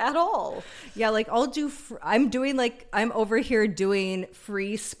pay us at all? Yeah, like I'm over here doing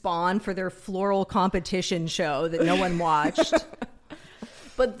free Spawn for their floral competition show that no one watched.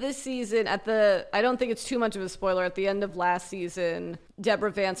 But this season, I don't think it's too much of a spoiler, at the end of last season, Deborah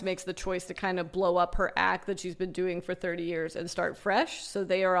Vance makes the choice to kind of blow up her act that she's been doing for 30 years and start fresh. So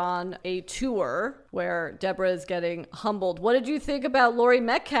they are on a tour where Deborah is getting humbled. What did you think about Laurie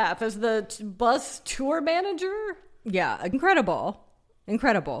Metcalf as the bus tour manager? Yeah, incredible.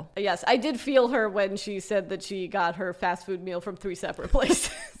 Incredible. Yes, I did feel her when she said that she got her fast food meal from 3 separate places.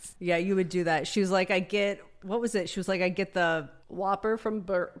 Yeah, you would do that. She was like, what was it? She was like, I get the Whopper from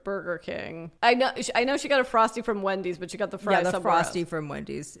Burger King. I know she got a Frosty from Wendy's, but she got the fries somewhere Frosty else. from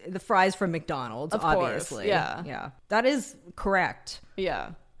Wendy's. The fries from McDonald's, Of obviously. Course, yeah. Yeah. That is correct.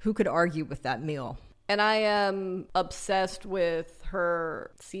 Yeah. Who could argue with that meal? And I am obsessed with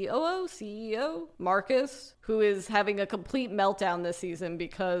her CEO, Marcus, who is having a complete meltdown this season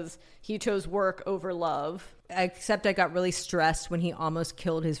because he chose work over love. Except I got really stressed when he almost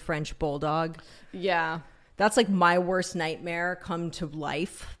killed his French bulldog. Yeah. That's like my worst nightmare come to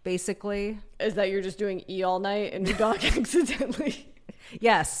life, basically. Is that you're just doing E all night and your dog accidentally...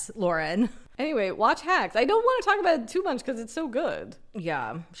 Yes, Lauren. Anyway, watch Hacks. I don't want to talk about it too much because it's so good.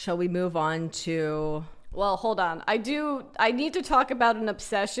 Yeah. Shall we move on to... Well, hold on. I need to talk about an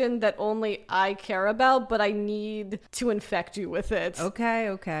obsession that only I care about, but I need to infect you with it.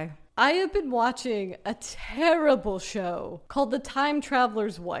 Okay. I have been watching a terrible show called The Time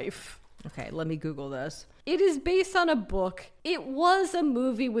Traveler's Wife. Okay, let me Google this. It is based on a book. It was a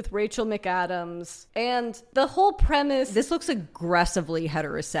movie with Rachel McAdams. And the whole premise... This looks aggressively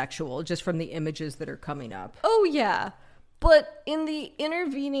heterosexual just from the images that are coming up. Oh, yeah. But in the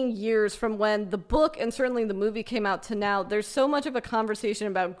intervening years from when the book and certainly the movie came out to now, there's so much of a conversation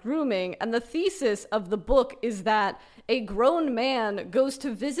about grooming. And the thesis of the book is that a grown man goes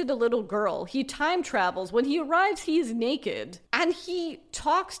to visit a little girl. He time travels. When he arrives, he is naked. And he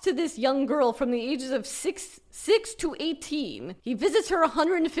talks to this young girl from the ages of 6 to 18. He visits her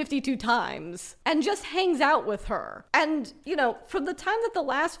 152 times and just hangs out with her. And, you know, from the time that the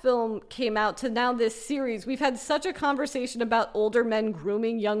last film came out to now this series, we've had such a conversation about older men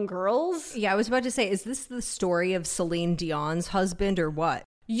grooming young girls. Yeah, I was about to say, is this the story of Celine Dion's husband or what?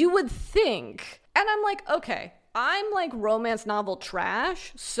 You would think. And I'm like, okay, I'm like romance novel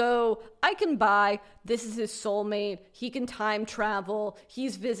trash, so I can buy this is his soulmate, he can time travel,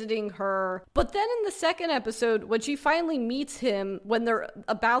 he's visiting her. But then in the second episode, when she finally meets him when they're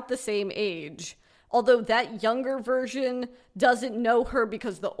about the same age, although that younger version doesn't know her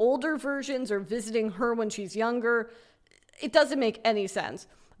because the older versions are visiting her when she's younger, it doesn't make any sense.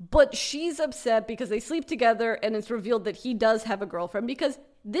 But she's upset because they sleep together and it's revealed that he does have a girlfriend because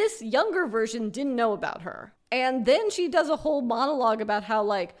this younger version didn't know about her. And then she does a whole monologue about how,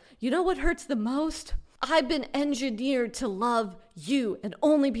 like, you know what hurts the most? I've been engineered to love you and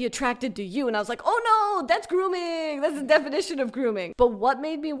only be attracted to you. And I was like, oh no, that's grooming. That's the definition of grooming. But what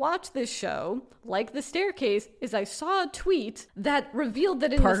made me watch this show, like The Staircase, is I saw a tweet that revealed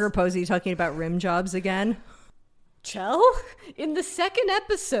that in Parker Posey talking about rim jobs again. Chell, in the second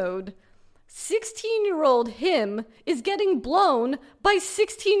episode, 16-year-old him is getting blown by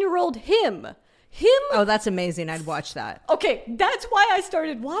 16-year-old him. Oh, that's amazing. I'd watch that. Okay, that's why I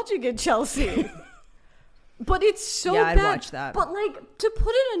started watching it, Chelsea. But it's so bad. Yeah, I'd watch that. But, like, to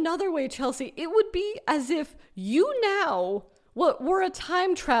put it another way, Chelsea, it would be as if you now were a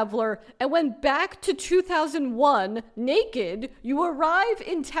time traveler and went back to 2001 naked. You arrive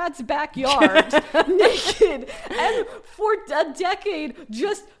in Tat's backyard naked and for a decade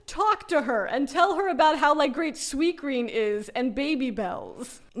just talk to her and tell her about how, like, great Sweetgreen is and Baby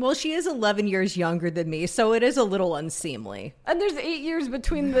Bells. Well, she is 11 years younger than me, so it is a little unseemly. And there's 8 years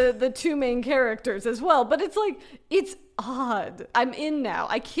between the two main characters as well. But it's like, it's odd. I'm in now.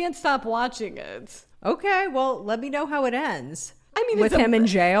 I can't stop watching it. Okay, well, let me know how it ends. I mean, with him in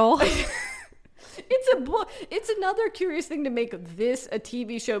jail. It's another curious thing to make this a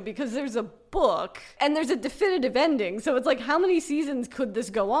TV show because there's a book and there's a definitive ending. So it's like, how many seasons could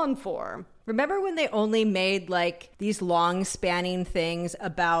this go on for? Remember when they only made like these long spanning things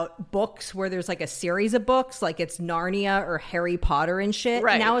about books where there's like a series of books, like it's Narnia or Harry Potter and shit?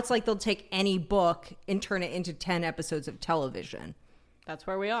 Right. Now it's like they'll take any book and turn it into 10 episodes of television. That's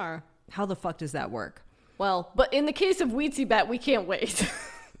where we are. How the fuck does that work? Well, but in the case of Weetsy Bat, we can't wait.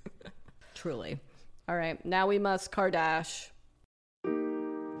 Truly. All right, now we must Kardash.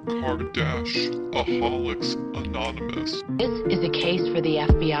 Kardashaholics Anonymous. This is a case for the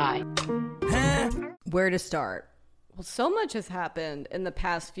FBI. Where to start? Well, so much has happened in the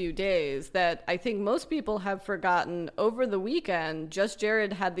past few days that I think most people have forgotten. Over the weekend, Just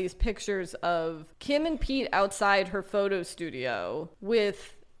Jared had these pictures of Kim and Pete outside her photo studio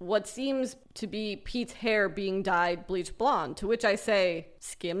with what seems to be Pete's hair being dyed bleach blonde, to which I say,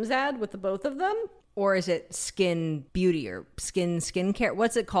 Skims ad with the both of them? Or is it Skin Beauty or skincare?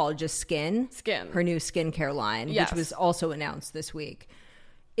 What's it called? Just Skin? Skin. Her new skincare line, Yes. which was also announced this week.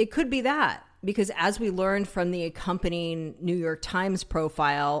 It could be that, because as we learned from the accompanying New York Times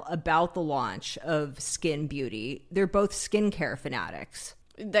profile about the launch of Skin Beauty, they're both skincare fanatics.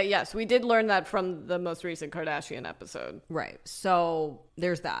 Yes, we did learn that from the most recent Kardashian episode. Right. So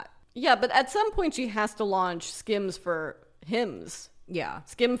there's that. Yeah, but at some point she has to launch Skims for Hims. Yeah.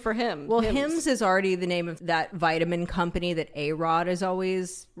 Skim for him. Well, Hims is already the name of that vitamin company that A-Rod is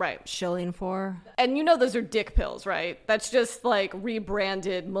always shilling for. And you know those are dick pills, right? That's just like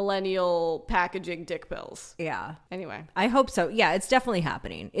rebranded millennial packaging dick pills. Yeah. Anyway. I hope so. Yeah, it's definitely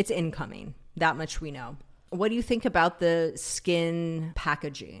happening. It's incoming. That much we know. What do you think about the skin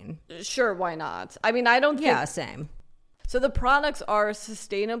packaging? Sure, why not? I mean, I don't think... Yeah, same. So the products are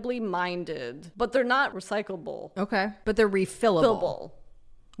sustainably minded, but they're not recyclable. Okay. But they're refillable.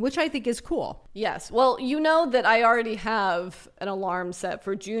 Which I think is cool. Yes. Well, you know that I already have an alarm set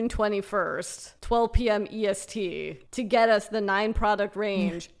for June 21st, 12 p.m. EST, to get us the 9-product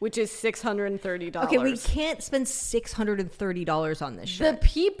range, which is $630. Okay, we can't spend $630 on this shit. The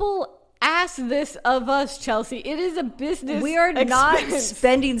people ask this of us, Chelsea. It is a business We are not expense.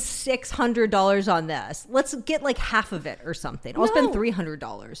 spending $600 on this. Let's get like half of it or something. I'll spend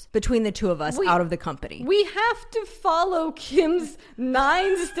 $300 between the two of us out of the company. We have to follow Kim's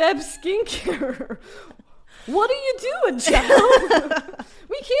 9-step skincare. What are you doing, Joe?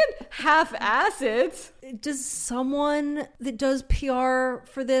 We can't half-ass it. Does someone that does PR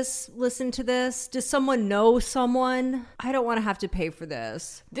for this listen to this? Does someone know someone? I don't want to have to pay for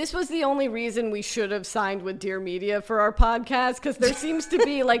this. This was the only reason we should have signed with Dear Media for our podcast, because there seems to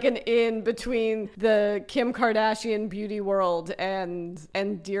be like an in between the Kim Kardashian beauty world and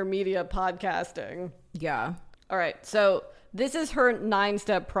Dear Media podcasting. Yeah. All right, so this is her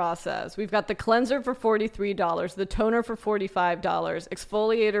 9-step process. We've got the cleanser for $43, the toner for $45,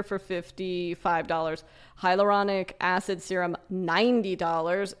 exfoliator for $55, hyaluronic acid serum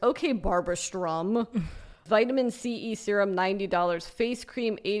 $90. Okay, Barbara Strum. Vitamin C serum, $90. Face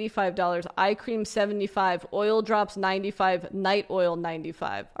cream, $85. Eye cream, $75. Oil drops, $95. Night oil,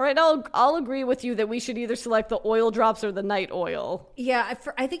 $95. All right, I'll agree with you that we should either select the oil drops or the night oil. Yeah,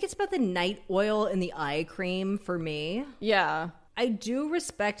 I think it's about the night oil and the eye cream for me. Yeah. I do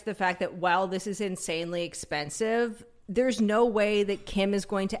respect the fact that while this is insanely expensive, there's no way that Kim is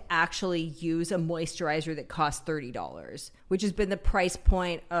going to actually use a moisturizer that costs $30, which has been the price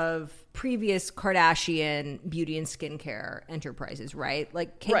point of previous Kardashian beauty and skincare enterprises, right?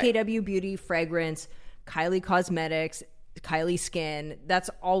 Like KKW Beauty, fragrance, Kylie Cosmetics, Kylie Skin, that's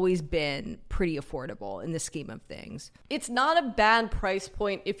always been pretty affordable in the scheme of things. It's not a bad price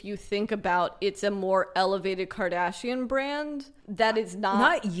point if you think about it's a more elevated Kardashian brand that is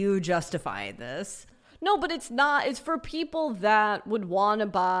Not you justifying this. No, but it's not. It's for people that would want to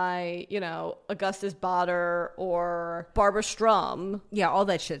buy, you know, Augustus Bader or Barbara Strum. Yeah, all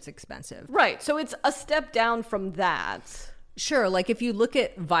that shit's expensive. Right. So it's a step down from that. Sure, like if you look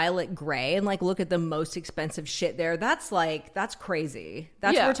at Violet Grey and like look at the most expensive shit there, that's crazy.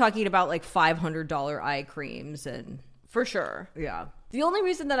 That's Yeah. We're talking about like $500 eye creams and For sure. yeah. The only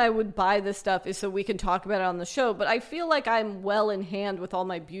reason that I would buy this stuff is so we can talk about it on the show, but I feel like I'm well in hand with all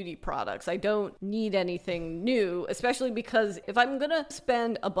my beauty products. I don't need anything new, especially because if I'm going to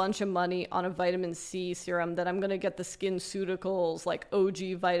spend a bunch of money on a vitamin C serum, then I'm going to get the SkinCeuticals, like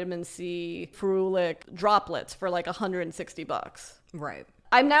OG vitamin C, ferulic droplets for like $160. Right.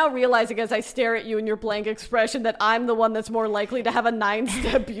 I'm now realizing as I stare at you in your blank expression that I'm the one that's more likely to have a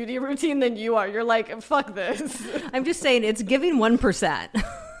 9-step beauty routine than you are. You're like, fuck this. I'm just saying it's giving 1%.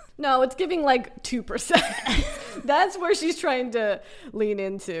 No, it's giving like 2%. That's where she's trying to lean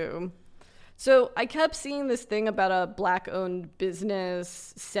into. So I kept seeing this thing about a Black-owned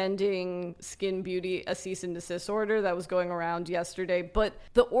business sending Skin Beauty a cease and desist order that was going around yesterday. But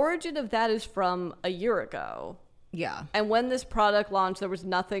the origin of that is from a year ago. Yeah. And when this product launched, there was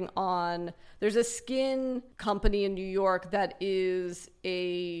nothing on. There's a skin company in New York that is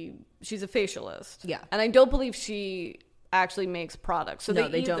she's a facialist. Yeah. And I don't believe she actually makes products. So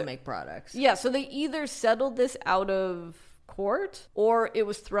they don't make products. Yeah, so they either settled this out of court or it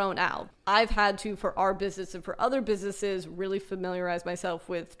was thrown out. I've had to, for our business and for other businesses, really familiarize myself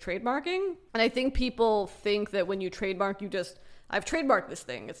with trademarking. And I think people think that when you trademark, I've trademarked this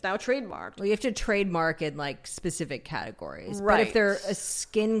thing. It's now trademarked. Well, you have to trademark in like specific categories. Right. But if they're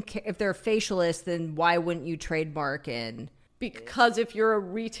if they're a facialist, then why wouldn't you trademark in? Because if you're a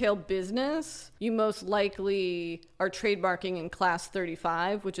retail business, you most likely are trademarking in class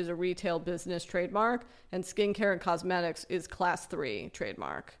 35, which is a retail business trademark, and skincare and cosmetics is class 3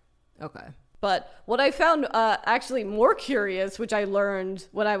 trademark. Okay. But what I found actually more curious, which I learned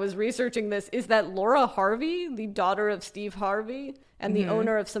when I was researching this, is that Laura Harvey, the daughter of Steve Harvey and the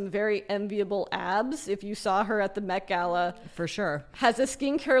owner of some very enviable abs, if you saw her at the Met Gala, For sure. has a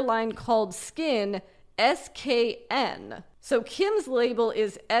skincare line called Skin, SKN. So Kim's label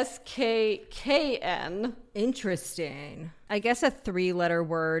is SKKN. Interesting. I guess a 3-letter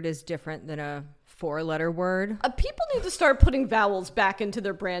word is different than a 4-letter word. People need to start putting vowels back into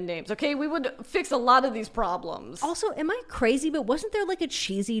their brand names, okay? We would fix a lot of these problems. Also, am I crazy? But wasn't there like a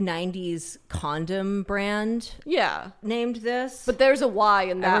cheesy 90s condom brand Yeah. named this? But there's a Y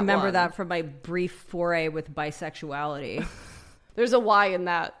in that I remember one. that from my brief foray with bisexuality. There's a Y in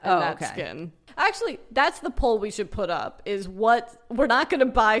that okay. Skin. Actually, that's the poll we should put up, is what we're not going to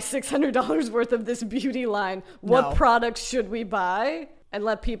buy $600 worth of this beauty line. What No. products should we buy? And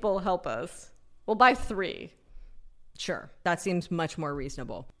let people help us. We'll buy 3. Sure. That seems much more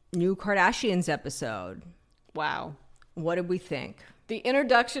reasonable. New Kardashians episode. Wow. What did we think? The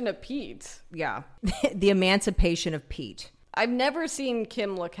introduction of Pete. Yeah. The emancipation of Pete. I've never seen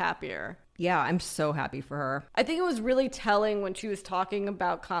Kim look happier. Yeah, I'm so happy for her. I think it was really telling when she was talking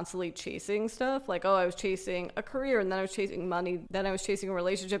about constantly chasing stuff. Like, oh, I was chasing a career, and then I was chasing money, then I was chasing a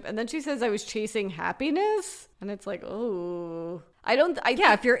relationship, and then she says I was chasing happiness. And it's like, oh.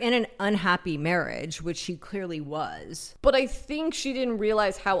 Yeah, if you're in an unhappy marriage, which she clearly was. But I think she didn't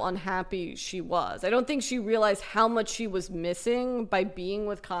realize how unhappy she was. I don't think she realized how much she was missing by being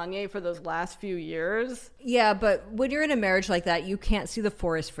with Kanye for those last few years. Yeah, but when you're in a marriage like that, you can't see the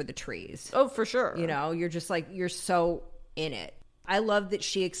forest for the trees. Oh, for sure. You know, you're just like, you're so in it. I love that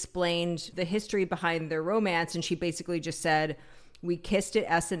she explained the history behind their romance, and she basically just said, we kissed at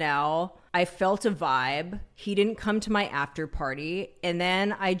SNL. I felt a vibe. He didn't come to my after party. And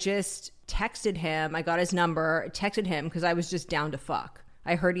then I just texted him. I got his number, texted him because I was just down to fuck.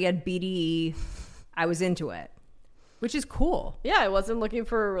 I heard he had BDE. I was into it, which is cool. Yeah, I wasn't looking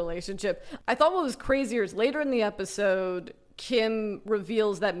for a relationship. I thought what was crazier is later in the episode, Kim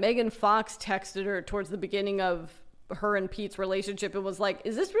reveals that Megan Fox texted her towards the beginning of her and Pete's relationship and was like,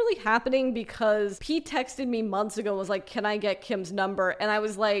 is this really happening? Because Pete texted me months ago and was like, can I get Kim's number? And I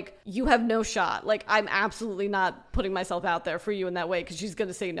was like, you have no shot. Like, I'm absolutely not putting myself out there for you in that way because she's going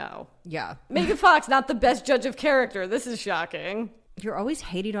to say no. Yeah. Megan Fox, not the best judge of character. This is shocking. You're always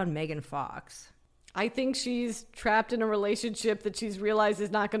hating on Megan Fox. I think she's trapped in a relationship that she's realized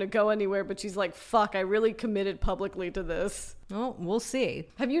is not going to go anywhere, but she's like, fuck, I really committed publicly to this. Well, we'll see.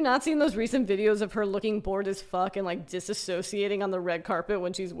 Have you not seen those recent videos of her looking bored as fuck and like disassociating on the red carpet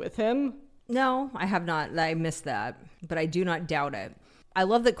when she's with him? No, I have not. I missed that, but I do not doubt it. I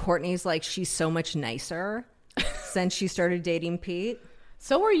love that Courtney's like, she's so much nicer since she started dating Pete.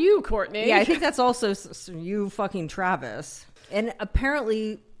 So are you, Courtney. Yeah, I think that's also you fucking Travis. And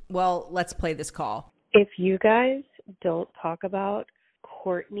apparently, well, let's play this call. If you guys don't talk about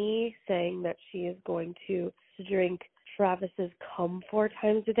Courtney saying that she is going to drink Travis's cum 4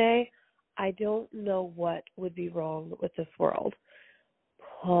 times a day, I don't know what would be wrong with this world.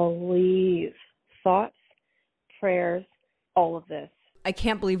 Please. Thoughts, prayers, all of this. I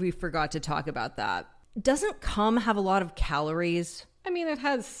can't believe we forgot to talk about that. Doesn't cum have a lot of calories? I mean, it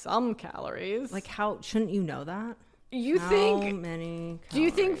has some calories. Like, how shouldn't you know that? You How think? Many calories? Do you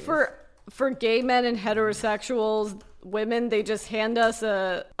think for gay men and heterosexuals, women, they just hand us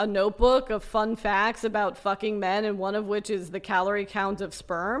a notebook of fun facts about fucking men, and one of which is the calorie count of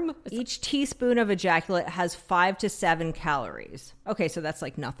sperm? Each teaspoon of ejaculate has 5 to 7 calories. Okay, so that's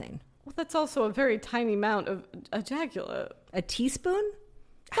like nothing. Well, that's also a very tiny amount of ejaculate. A teaspoon?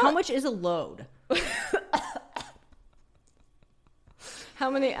 How much is a load? How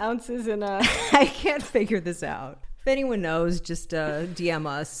many ounces in a... I can't figure this out. If anyone knows, just DM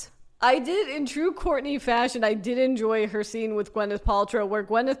us. I did, in true Courtney fashion, I did enjoy her scene with Gwyneth Paltrow, where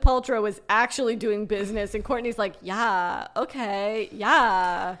Gwyneth Paltrow is actually doing business, and Courtney's like, yeah, okay,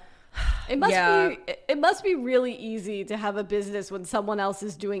 yeah. It must be really easy to have a business when someone else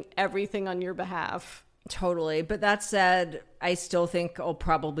is doing everything on your behalf. Totally. But that said, I still think I'll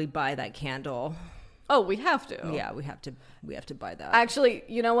probably buy that candle. Oh, we have to. Yeah, we have to buy that. Actually,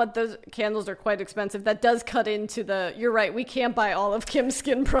 you know what? Those candles are quite expensive. That does cut into the... You're right. We can't buy all of Kim's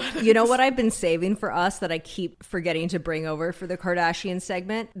skin products. You know what I've been saving for us that I keep forgetting to bring over for the Kardashian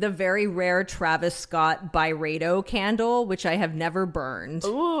segment? The very rare Travis Scott Byredo candle, which I have never burned.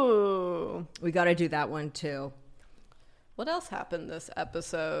 Ooh. We got to do that one too. What else happened this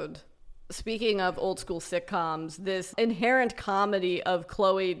episode? Speaking of old school sitcoms, this inherent comedy of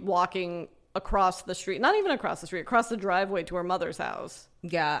Chloe walking across the street, not even across the street, across the driveway to her mother's house.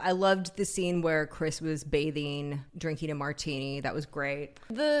 Yeah, I loved the scene where Chris was bathing, drinking a martini. That was great.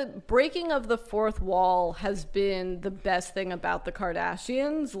 The breaking of the fourth wall has been the best thing about the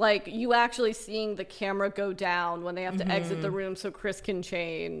Kardashians. Like, you actually seeing the camera go down when they have to exit the room so Chris can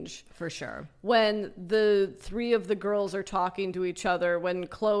change. For sure. When the 3 of the girls are talking to each other, when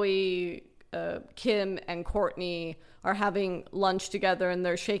Chloe, Kim, and Courtney are having lunch together and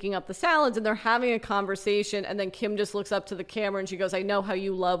they're shaking up the salads and they're having a conversation, and then Kim just looks up to the camera and she goes, I know how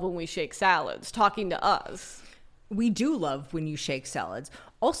you love when we shake salads, talking to us. We do love when you shake salads.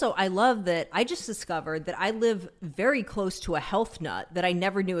 Also, I love that I just discovered that I live very close to a health nut that I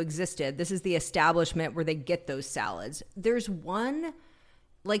never knew existed. This is the establishment where they get those salads. There's one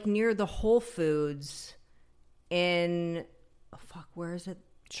like near the Whole Foods in, where is it?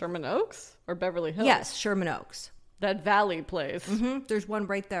 Sherman Oaks or Beverly Hills? Yes, Sherman Oaks. That Valley place. Mm-hmm. There's one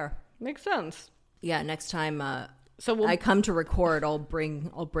right there. Makes sense. Yeah, next time so I come to record, I'll bring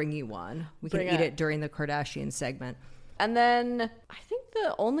you one. We can eat it during the Kardashian segment. And then I think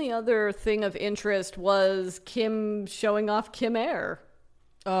the only other thing of interest was Kim showing off Kim Air.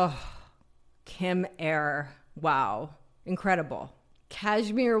 Oh, Kim Air. Wow. Incredible.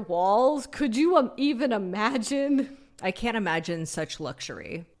 Cashmere walls. Could you even imagine? I can't imagine such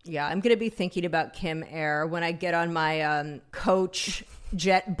luxury. Yeah, I'm going to be thinking about Kim Air when I get on my Coach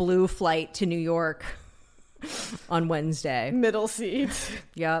JetBlue flight to New York on Wednesday. Middle seat.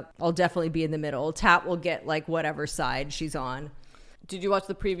 Yeah, I'll definitely be in the middle. Tat will get like whatever side she's on. Did you watch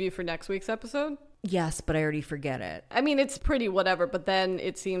the preview for next week's episode? Yes, but I already forget it. I mean, it's pretty whatever, but then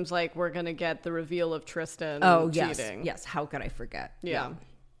it seems like we're going to get the reveal of Tristan cheating. Yes, how could I forget? Yeah.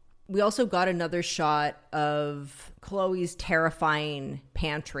 We also got another shot of Chloe's terrifying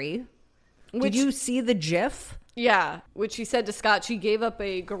pantry. Did you see the GIF? Yeah, which she said to Scott she gave up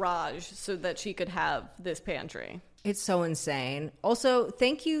a garage so that she could have this pantry. It's so insane. Also,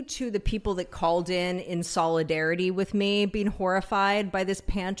 thank you to the people that called in solidarity with me being horrified by this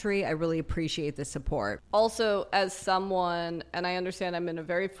pantry. I really appreciate the support. Also, as someone, and I understand I'm in a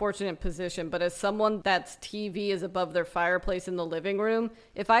very fortunate position, but as someone that's TV is above their fireplace in the living room,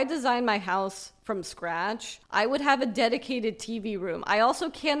 if I design my house from scratch, I would have a dedicated TV room. I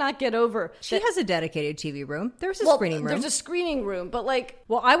also cannot get over She that- has a dedicated TV room. There's a well, screening room. There's a screening room, but like,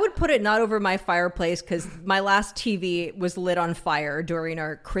 Well, I would put it not over my fireplace because my last TV was lit on fire during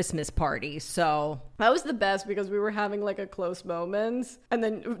our Christmas party. So that was the best because we were having like a close moment, and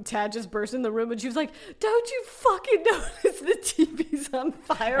then Tad just burst in the room and she was like, "Don't you fucking notice the TV's on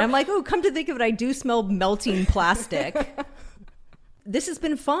fire?" and I'm like, oh, come to think of it, I do smell melting plastic. This has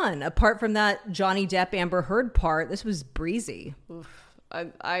been fun. Apart from that Johnny Depp Amber Heard part, this was breezy.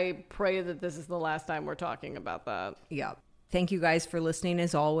 I pray that this is the last time we're talking about that. Yeah. Thank you guys for listening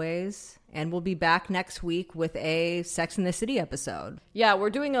as always. And we'll be back next week with a Sex and the City episode. Yeah,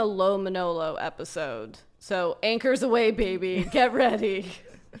 we're doing a Lo Manolo episode. So anchors away, baby. Get ready.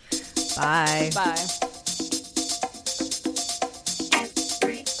 Bye. Bye.